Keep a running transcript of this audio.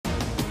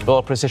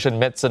Well, precision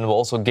medicine will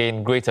also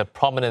gain greater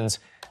prominence.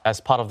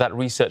 As part of that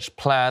research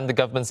plan, the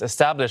government's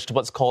established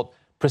what's called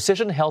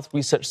Precision Health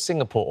Research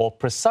Singapore, or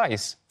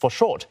PRECISE for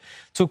short,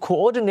 to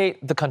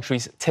coordinate the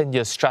country's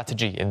 10-year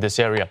strategy in this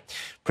area.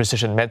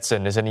 Precision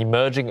medicine is an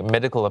emerging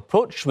medical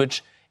approach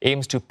which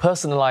aims to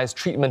personalize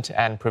treatment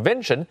and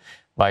prevention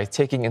by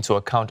taking into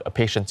account a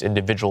patient's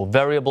individual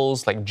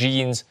variables like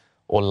genes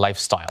or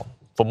lifestyle.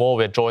 For more,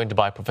 we're joined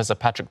by Professor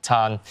Patrick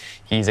Tan.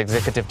 He's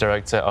Executive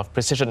Director of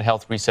Precision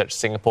Health Research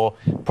Singapore.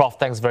 Prof,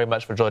 thanks very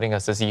much for joining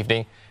us this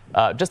evening.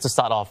 Just to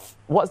start off,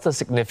 what's the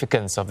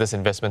significance of this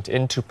investment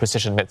into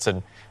precision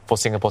medicine for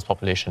Singapore's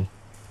population?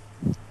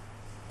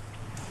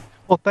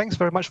 Well, thanks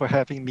very much for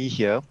having me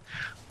here.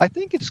 I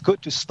think it's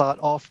good to start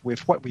off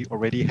with what we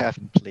already have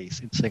in place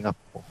in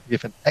Singapore. We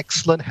have an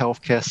excellent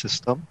healthcare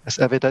system, as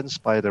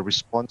evidenced by the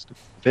response to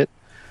COVID.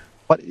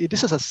 But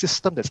this is a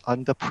system that's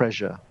under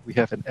pressure. We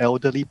have an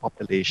elderly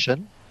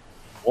population,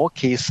 more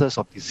cases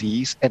of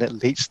disease, and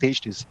at late-stage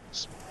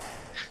disease.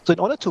 So in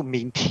order to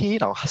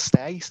maintain our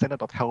high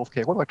standard of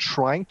healthcare, what we're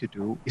trying to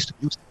do is to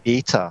use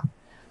data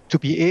to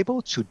be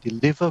able to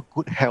deliver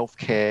good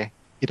healthcare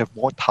in a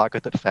more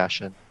targeted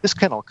fashion. This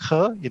can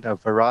occur in a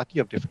variety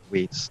of different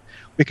ways.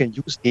 We can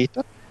use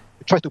data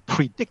to try to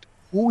predict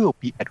who will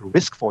be at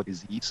risk for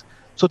disease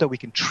so that we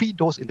can treat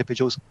those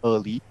individuals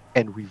early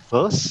and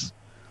reverse.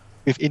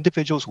 With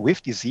individuals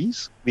with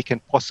disease, we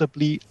can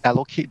possibly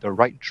allocate the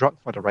right drug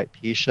for the right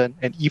patient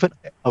and even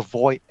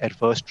avoid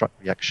adverse drug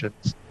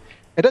reactions.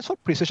 And that's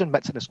what precision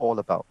medicine is all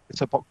about.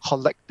 It's about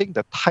collecting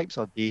the types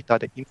of data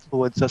that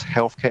influences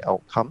healthcare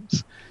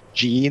outcomes,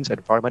 genes,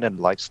 environment,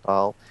 and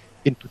lifestyle,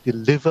 and to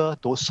deliver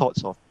those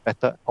sorts of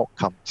better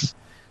outcomes.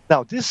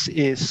 Now, this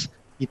is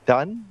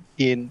done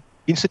in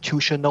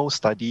institutional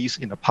studies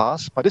in the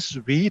past, but this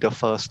is really the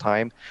first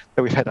time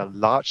that we've had a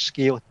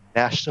large-scale,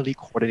 nationally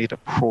coordinated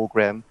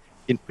program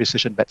in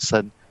precision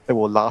medicine that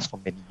will last for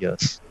many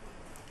years.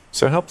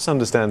 So help us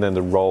understand then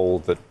the role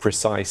that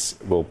PRECISE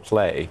will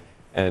play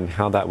and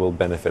how that will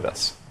benefit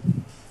us.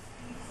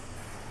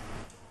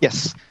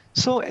 Yes.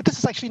 So this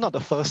is actually not the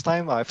first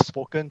time I've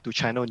spoken to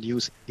Channel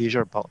News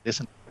Asia about this,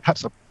 and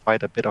perhaps I'll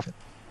provide a bit of an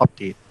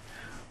update.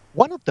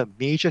 One of the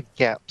major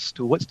gaps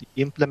towards the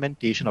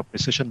implementation of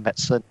precision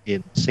medicine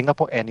in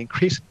Singapore and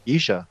increase in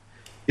Asia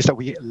is that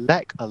we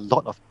lack a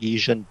lot of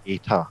Asian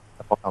data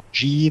about our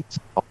genes,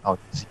 about our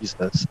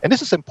diseases. And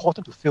this is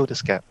important to fill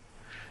this gap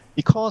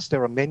because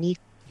there are many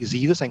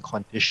diseases and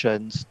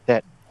conditions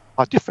that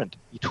are different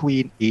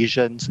between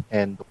Asians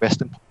and the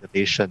Western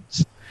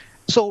populations.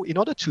 So in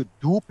order to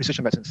do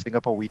precision medicine in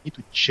Singapore, we need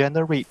to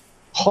generate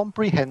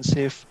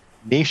comprehensive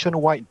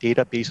nationwide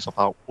databases of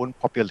our own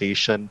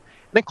population and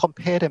then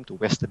compare them to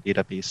Western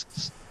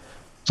databases.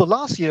 So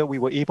last year, we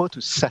were able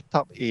to set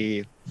up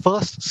a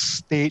first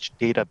stage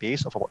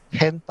database of about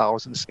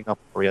 10,000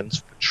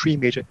 Singaporeans for 3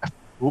 major ethnic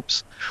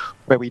groups,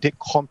 where we did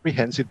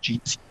comprehensive gene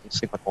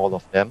sequencing on all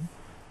of them.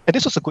 And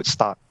this was a good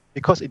start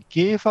because it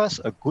gave us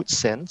a good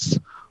sense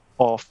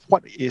of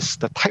what is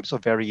the types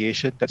of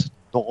variation that's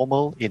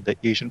normal in the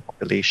Asian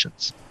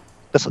populations.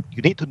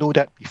 You need to know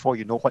that before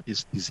you know what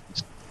is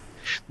disease.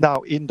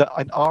 Now, in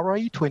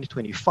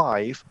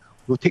RIE2025,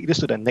 we'll take this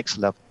to the next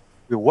level.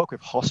 We'll work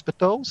with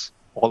hospitals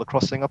all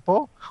across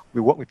Singapore.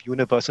 We work with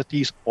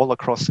universities all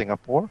across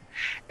Singapore,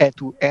 and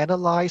to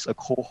analyze a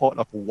cohort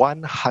of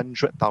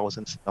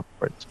 100,000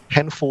 Singaporeans,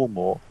 tenfold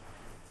more,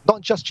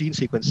 not just gene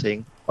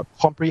sequencing, but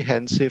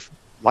comprehensive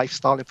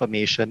lifestyle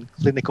information,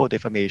 clinical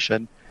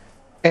information.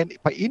 And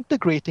by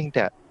integrating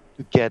that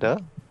together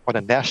on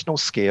a national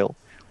scale,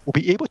 we'll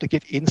be able to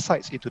give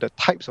insights into the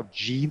types of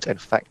genes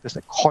and factors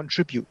that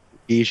contribute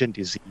to Asian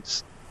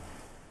disease.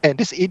 And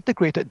this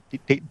integrated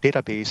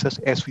databases,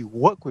 as we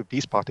work with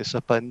these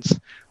participants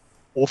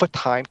over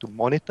time to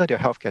monitor their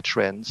healthcare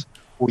trends,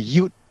 will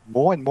yield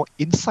more and more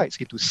insights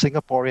into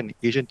Singaporean and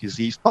Asian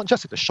disease, not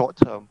just in the short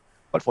term,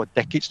 but for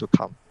decades to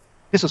come.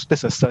 This is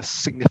the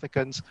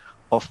significance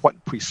of what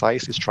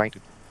PRECISE is trying to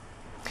do.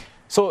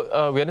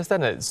 So we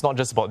understand that it's not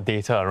just about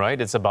data,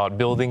 right? It's about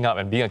building up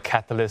and being a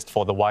catalyst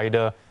for the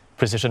wider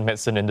precision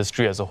medicine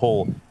industry as a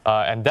whole.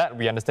 And that,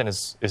 we understand,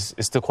 is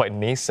still quite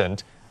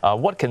nascent.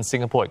 What can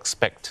Singapore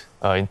expect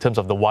in terms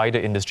of the wider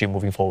industry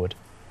moving forward?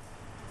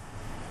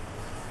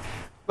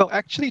 Well,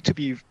 actually, to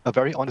be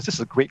very honest, this is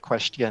a great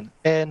question.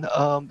 And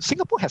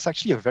Singapore has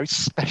actually a very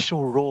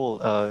special role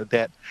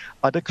that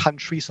other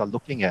countries are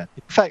looking at.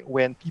 In fact,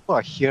 when people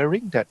are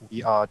hearing that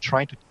we are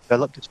trying to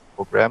develop this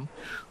program,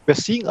 we're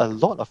seeing a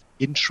lot of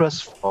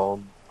interest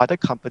from other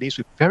companies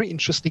with very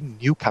interesting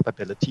new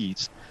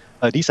capabilities.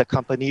 These are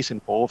companies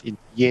involved in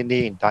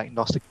DNA and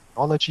diagnostic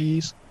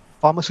technologies,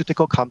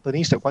 pharmaceutical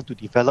companies that want to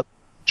develop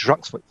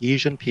drugs for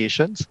Asian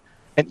patients,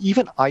 and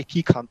even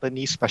IT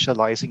companies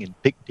specializing in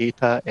big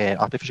data and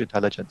artificial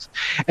intelligence.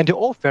 And they're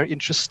all very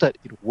interested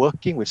in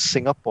working with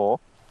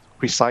Singapore,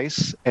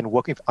 PRECISE, and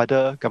working with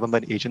other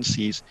government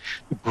agencies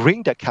to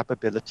bring their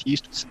capabilities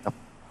to Singapore.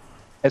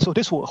 And so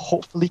this will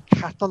hopefully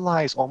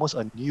catalyze almost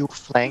a new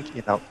flank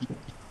in our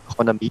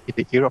economy in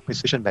the area of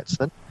precision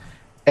medicine.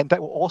 And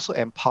that will also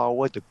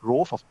empower the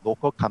growth of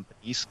local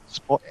companies,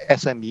 support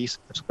SMEs,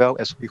 as well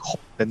as we hope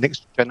the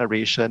next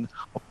generation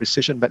of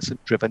precision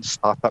medicine-driven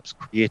startups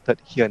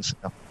created here in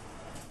Singapore.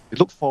 We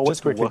look forward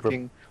to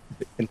working with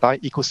the entire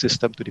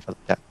ecosystem to develop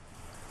that.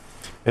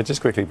 And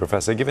just quickly,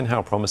 Professor, given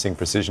how promising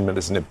precision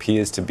medicine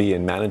appears to be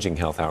in managing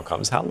health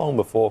outcomes, how long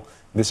before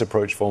this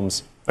approach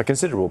forms a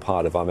considerable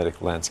part of our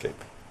medical landscape?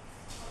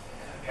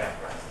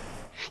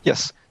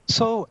 Yes.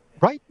 So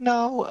right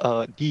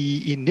now,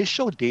 the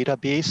initial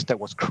database that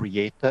was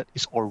created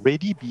is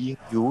already being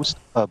used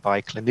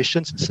by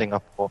clinicians in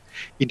Singapore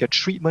in the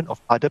treatment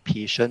of other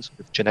patients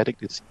with genetic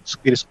disease.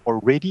 It is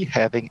already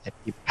having an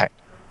impact.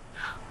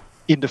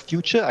 In the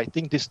future, I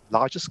think this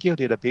larger scale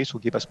database will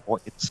give us more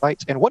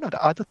insights. And one of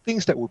the other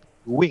things that we'll be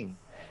doing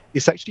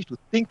is actually to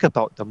think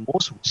about the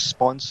most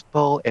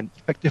responsible and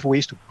effective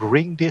ways to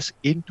bring this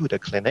into the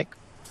clinic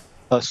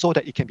so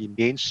that it can be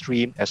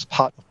mainstream as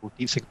part of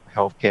routine Singapore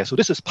healthcare. So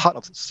this is part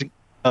of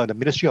the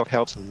Ministry of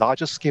Health's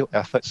larger scale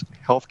efforts in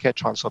healthcare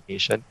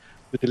transformation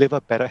to deliver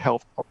better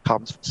health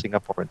outcomes for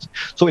Singaporeans.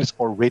 So it's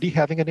already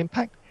having an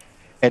impact,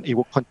 and it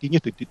will continue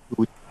to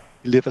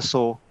deliver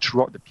so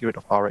throughout the period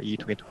of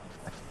RIE2025.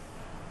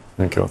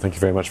 Okay, well, thank you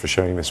very much for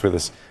sharing this with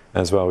us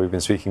as well. We've been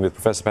speaking with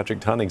Professor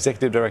Patrick Tan,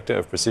 Executive Director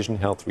of Precision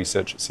Health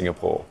Research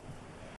Singapore.